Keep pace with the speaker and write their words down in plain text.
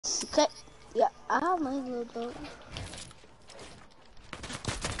Okay. Yeah, I have my little dog.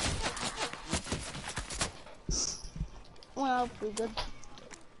 Well, pretty good.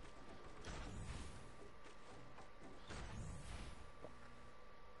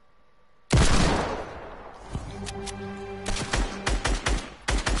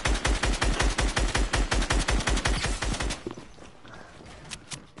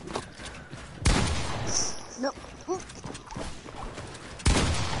 Nope.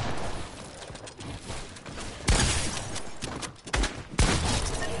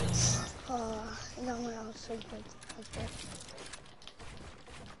 I got my house so good.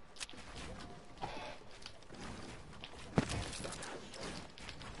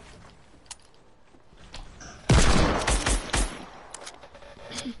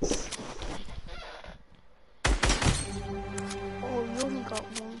 Oh, you only got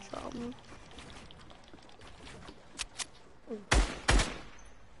one shot me.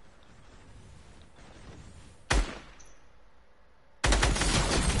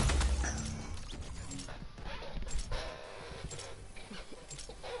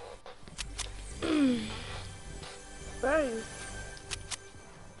 Right.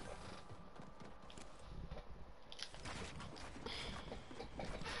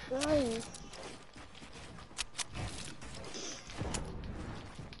 Right.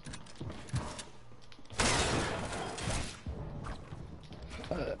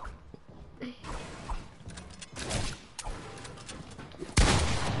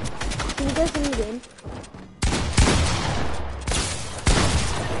 Can you guys in the game?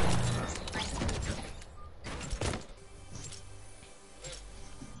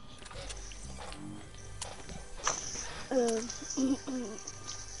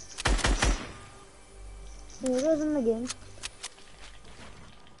 Can you guys in the game?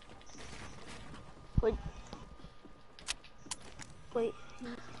 Wait. Wait.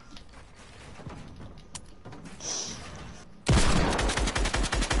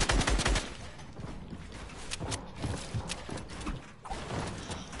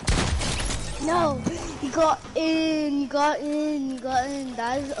 No, you got in, you got in, you got in.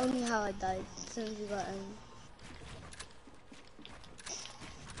 That is only how I died, since you got in.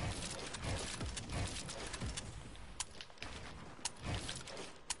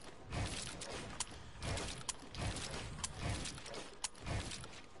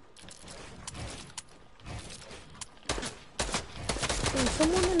 Is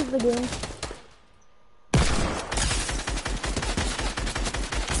someone in the game?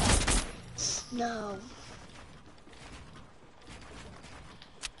 No.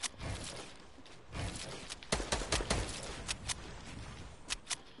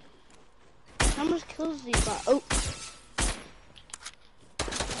 How much kills do you got? Oh.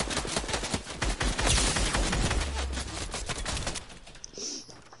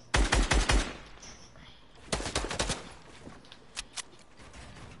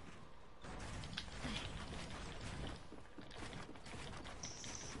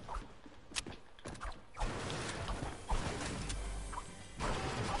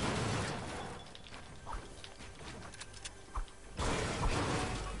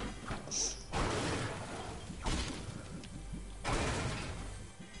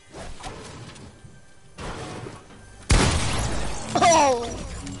 Oh!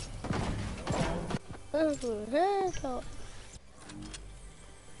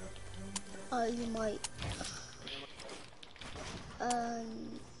 You might.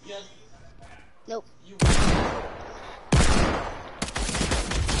 Nope. You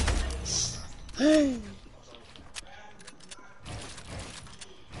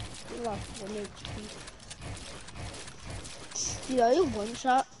lost 1 HP. Dude, are you one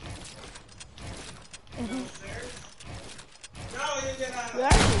shot? Mm-hmm. Where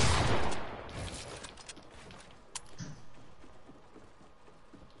are you?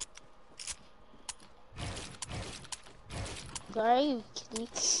 Where are you, kitty?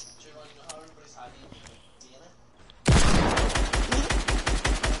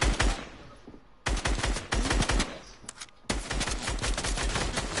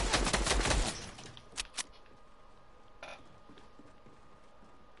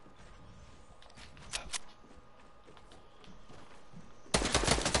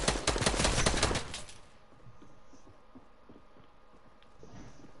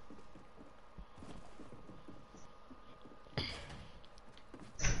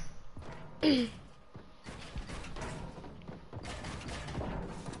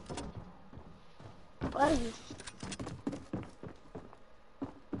 Where are you?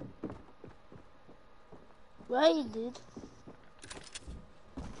 Where are you, dude?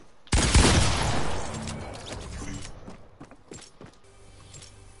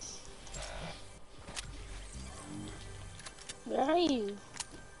 Where are you?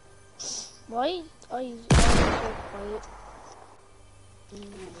 Why are you so quiet?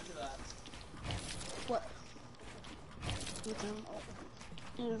 What?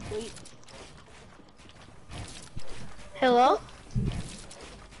 Wait. Hello?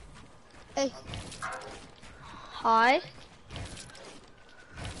 Hey. Hi.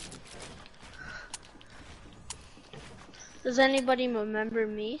 Does anybody remember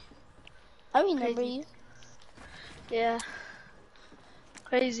me? I remember Crazy. you. Yeah.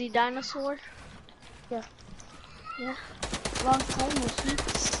 Crazy dinosaur? Yeah. Yeah. Long time no see.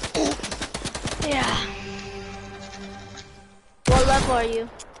 Yeah. What level are you?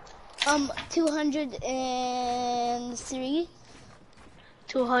 203.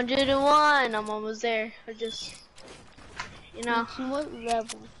 201. I'm almost there. I just, you know. Need 2 more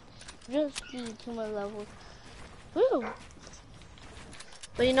levels. Just need 2 more levels. Woo!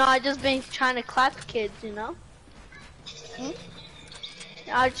 But you know, I just been trying to clap kids, you know? Hmm?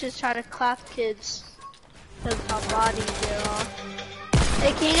 I just try to clap kids. Because how bodies they're all.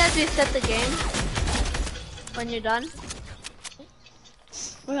 Hey, can you guys reset the game? When you're done?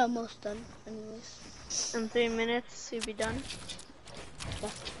 We're almost done, anyways. In 3 minutes, you'll be done.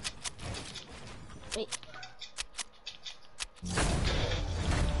 Yeah. Wait.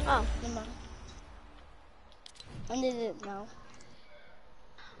 Oh. Never mind. I did it now.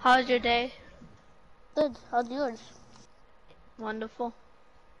 How's your day? Good. How's yours? Wonderful.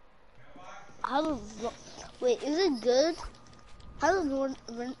 Wait, is it good? How does one?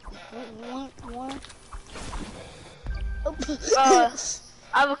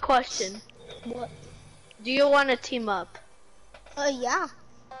 I have a question. What? Do you want to team up? Yeah.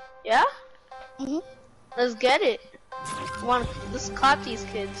 Yeah? Mhm. Let's get it. Let's clap these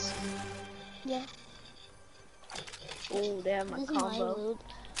kids. Yeah. Oh, they have my This is my combo. load.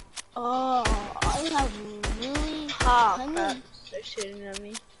 Oh, I have really. Oh, tiny- crap. They're shooting at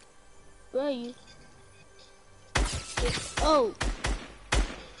me. Where are you? Oh.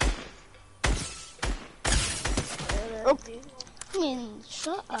 Oh. I mean,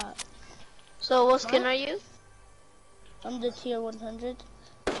 shut up. So, what skin are you? I'm the tier 100.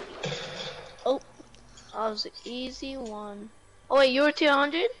 Oh. That was an easy one. Oh, wait, you were tier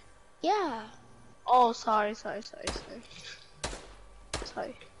 100? Yeah. Oh, sorry. Sorry.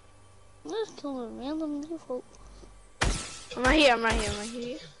 Let's kill a random default. I'm right here.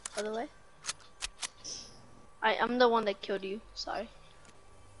 By the way. I'm the one that killed you. Sorry.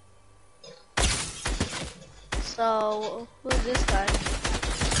 So, who's this guy?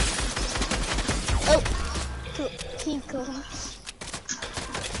 Oh. Keep going.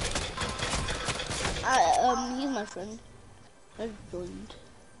 He's my friend. I joined.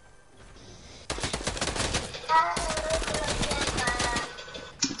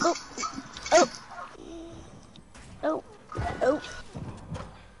 Oh.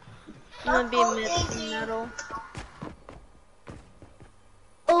 I'm gonna be metal.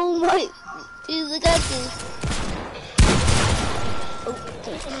 Oh my! Dude, look at this. Oh.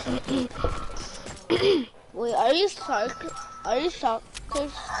 Wait, are you soccer?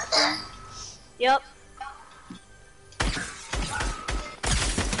 Yep.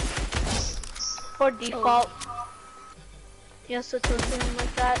 For default. Yes, to him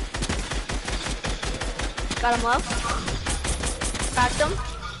like that. Got him up. Cracked him.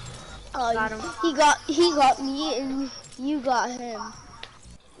 Got him. He got me and you got him.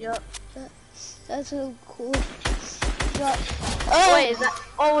 Yep. That's so cool. Oh wait,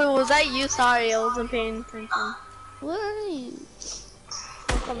 was that you? Sorry, I wasn't paying attention. Where are you?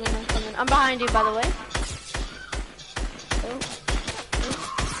 I'm coming. I'm behind you, by the way.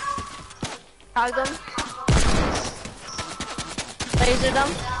 Tagged him. Lasered him.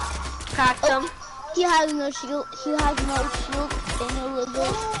 Cracked him. He has no shield. And no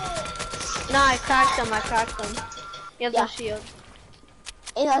little. No, I cracked him. He has no shield.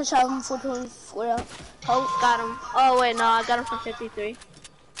 And I shot him for 24. Oh, got him. Oh wait, no, I got him for 53.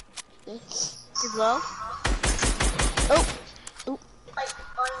 He's low. Oh.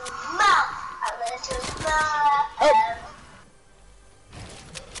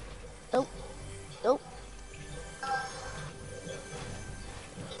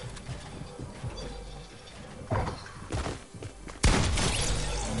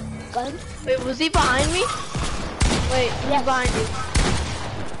 Got him. Wait, was he behind me? Wait, he's behind you.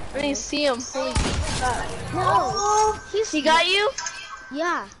 I didn't see him. Holy crap. No. He got you?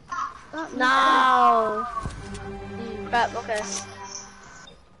 Yeah. No. Crap, okay.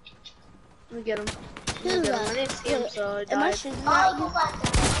 Let me get him. I didn't see him, so I died. Am I shooting at you?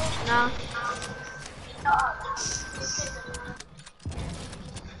 Nah.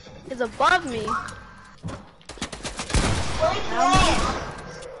 He's above me.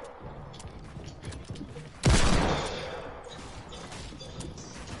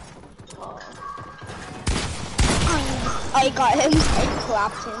 I got him. I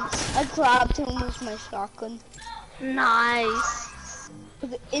clapped him. I clapped him with my shotgun. Nice.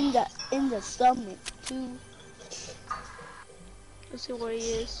 In the stomach too. Let's see where he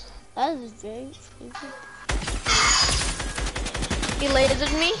is. That is very easy. He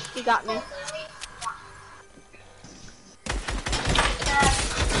lasered me. He got me.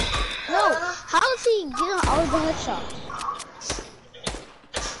 No, how is he getting all the headshots?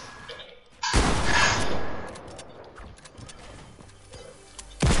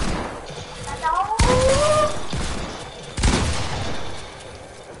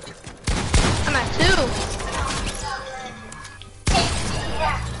 I'm at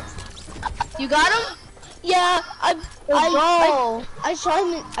 2. You got him? Yeah, I shot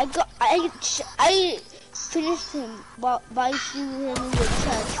him. I finished him by shooting him in the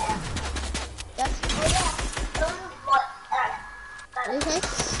chest. That's okay.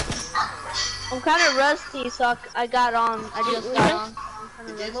 I'm kind of rusty, so I got on. I just got on.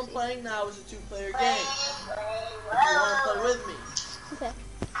 The game I'm playing now is a 2-player game. If you want to play with me? Okay.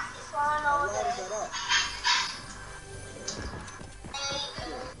 How loud is that up?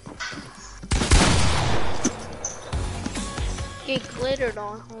 Get glittered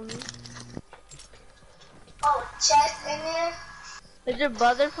on, homie. Oh, chest in there? Is your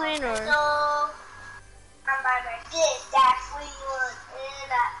brother playing or? No. I'm by this. That's what you want.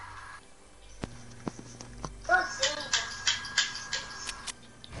 And that. Don't see me.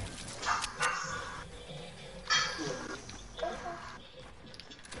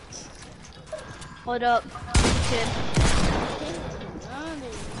 Hold up, kid.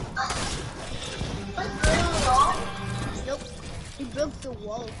 Nope. He broke the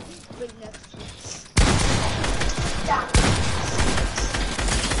wall right next to me.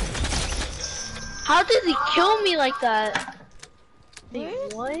 How did he kill me like that?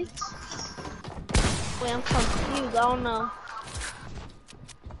 Wait, what? Wait, I'm confused. I don't know.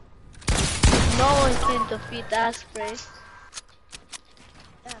 No one can defeat that spray.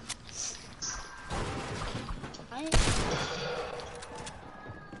 Yeah.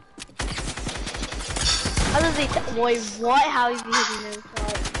 How does he? Wait, what? How is he hitting him?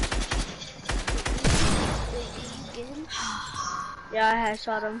 Get him? Yeah, I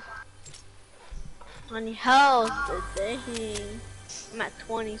shot him. 20 health. Dang. I'm at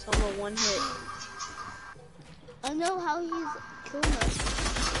 20, so I'm at 1 hit. I know how he's killing us.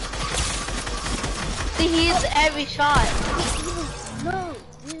 See, he hits every shot. No,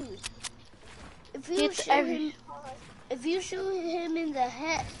 dude. If you shoot him in the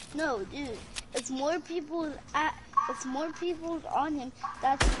head, no, dude. If more people on him,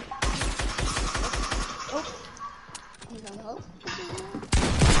 that's. Oh, he's on hope. Get him.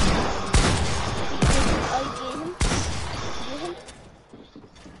 Get him.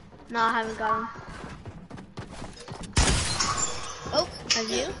 No, I haven't got him. Oh, Have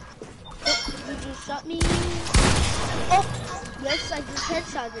you? oh, you just shot me. Oh, yes, I just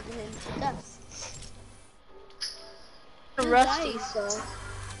headshotted him. Yes. I'm rusty, so.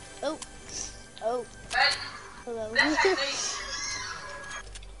 Oh, oh. Hello.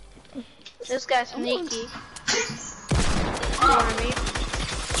 This guy's sneaky. You want me?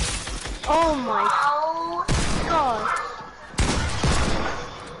 Oh my god.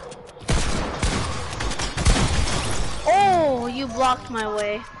 Oh, you blocked my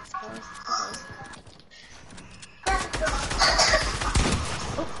way.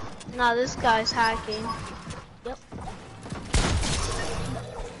 Nah, this guy's hacking. Yep.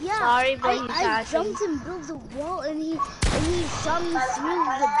 Yeah. Sorry, but he's I hacking. jumped and built the wall, and he shot me through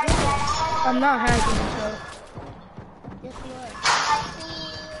the building. I'm not hacking, so. Yes, you are.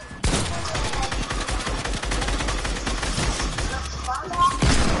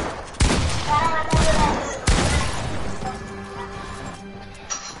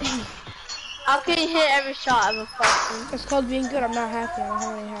 How can you hit every shot of a question? It's called being good. I'm not hacking. I don't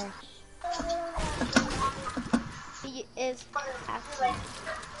have any hacks. He is hacking.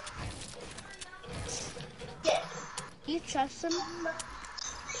 You trust him?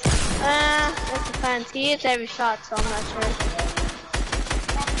 That depends. He hits every shot, so I'm not sure.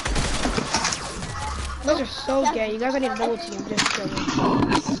 You guys are so gay. You guys, I need a double team. Just kidding.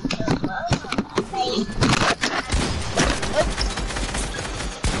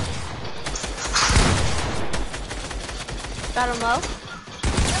 Got him low.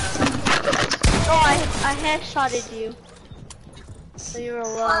 Oh, I headshotted you. So you were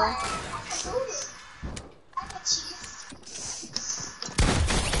low.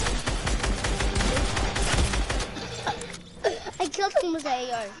 him with the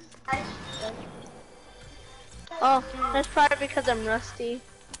AR. Oh, that's probably because I'm rusty.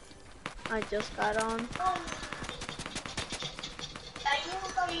 I just got on.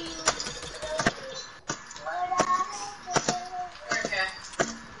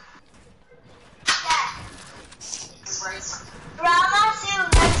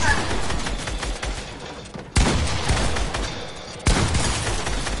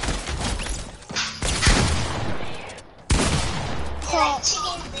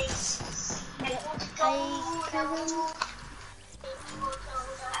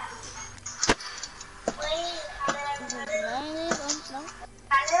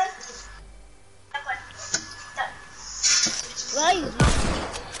 Why is it?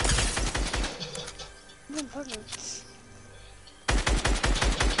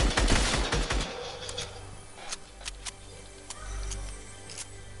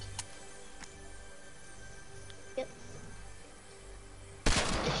 Yep.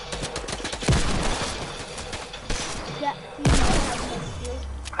 Yeah, he might have no shield.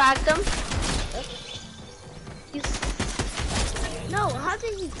 Cracked him. Yep. He's... No, how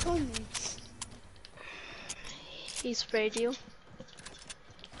did he kill me? He sprayed you.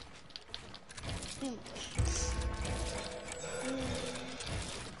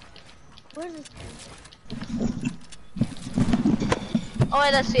 Where's this? Oh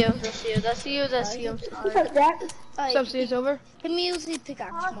wait, that's you. That's you. That's you. That's you. I'm What's sorry. up, Jack? Alright, What's up, see, it's over? can we use the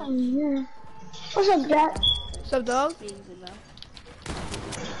pickaxe? Yeah. What's up, Jack? What's up, dog?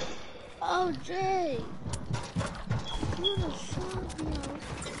 Oh, Jay. You the shot, no.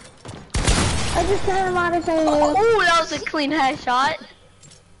 I just tell him how to say Oh, that was a clean headshot.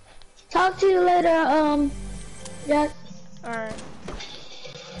 Talk to you later, Jack. Alright.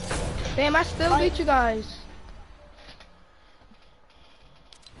 Damn, I still beat you guys.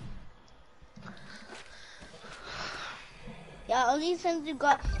 Yeah, only since you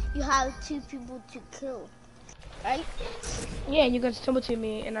have 2 people to kill, right? Yeah, you guys tumbled to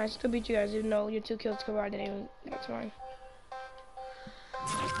me, and I still beat you guys, even though your 2 kills combined didn't even. That's fine.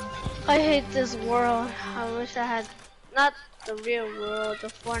 I hate this world. I wish I had not the real world, the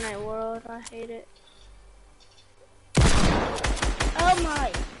Fortnite world. I hate it. Oh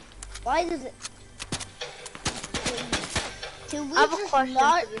my! Why does it? Can we I have a just question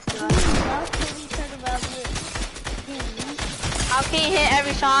not, for this can guy. we not kill each other about this? How can you hit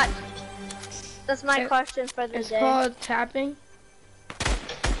every shot? That's my question for the It's day. called tapping.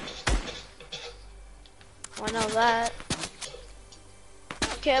 I know that.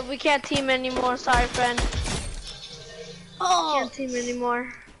 Okay, we can't team anymore. Sorry, friend. Oh! Can't team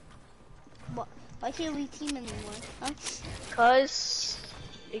anymore. Why can't we team anymore? Huh? Cause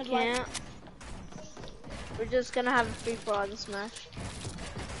we Cause why? can't. We're just gonna have a free for all this match.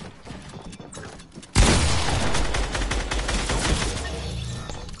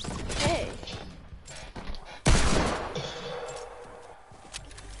 Hey.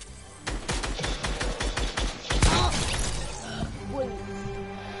 Wait.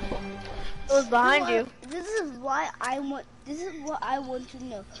 It was behind you. This is why I want. This is what I want to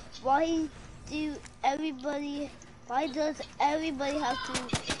know. Why does everybody have to?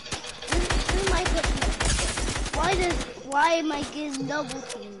 This is my question. Why am I getting double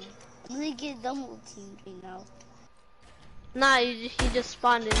teamed? I'm gonna get double teamed right now. Nah, he just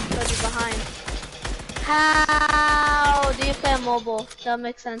spawned in because you're behind. How do you play on mobile? That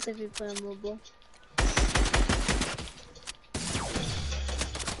makes sense if you play on mobile.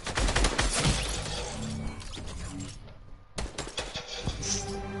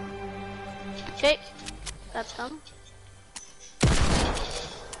 Okay, that's come.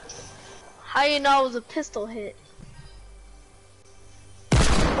 How you know it was a pistol hit?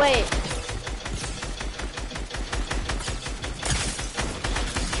 Wait.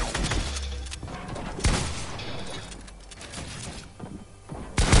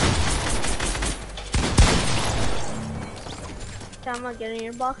 Okay, I'm gonna get in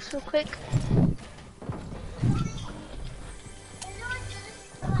your box real quick.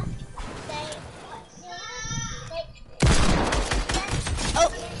 Oh,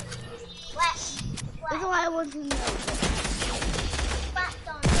 this is why I want to know.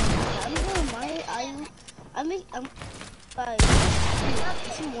 I'm gonna I'm fine. If you want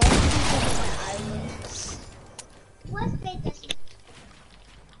to go to my island. What's this?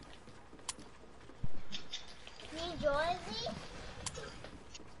 New Jersey?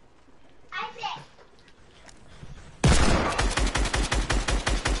 Isaac.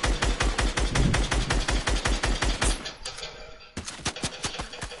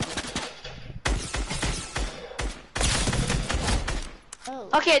 Oh.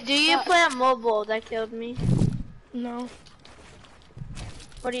 Okay, do you play on mobile? That killed me. No.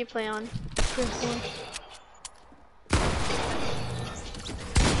 What do you play on? PS1.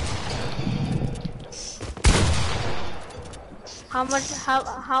 How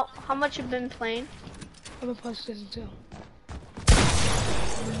much you been playing? I'm a PlayStation 2.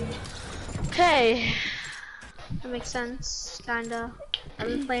 Okay. That makes sense, kinda. I've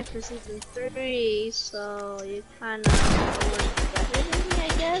been playing for season 3, so you kinda better than me, I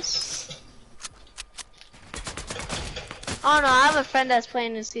guess. Oh no, I have a friend that's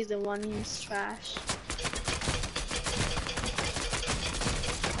playing in season 1, he's trash.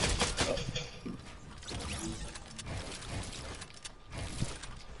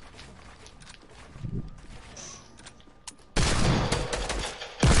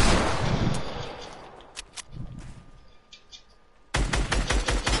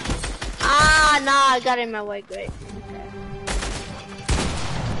 Ah, nah, I got it in my way, great.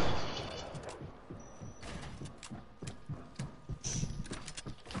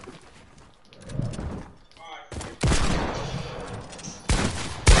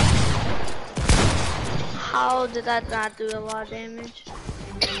 How did that not do a lot of damage?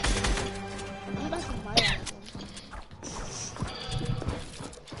 I'm about to buy that one.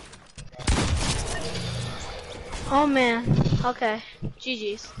 Oh man, okay,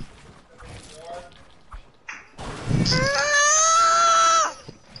 GG's.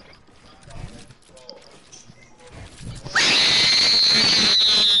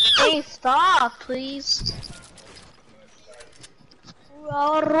 Hey, stop, please.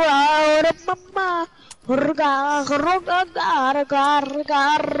 Alright,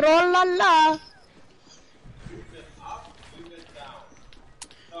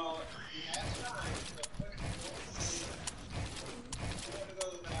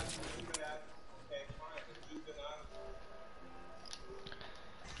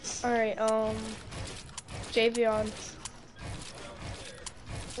 Javion.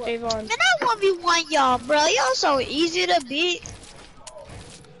 Javon. Man, I 1v1 y'all, bro. Y'all so easy to beat.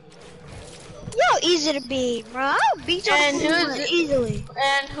 Y'all easy to beat, bro. I'll beat y'all And who's easily.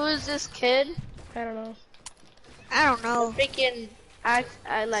 And who's this kid? I don't know. I don't know. Freaking I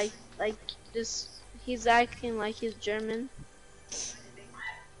like this. He's acting like he's German.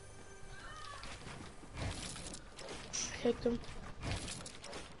 Kicked him.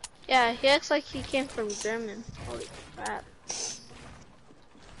 Yeah, he acts like he came from German. Holy crap.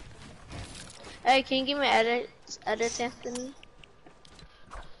 Hey, can you give me edits, Anthony?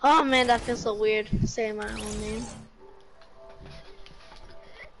 Oh man, that feels so weird saying my own name.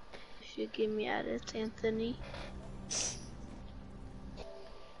 You should give me edits, Anthony.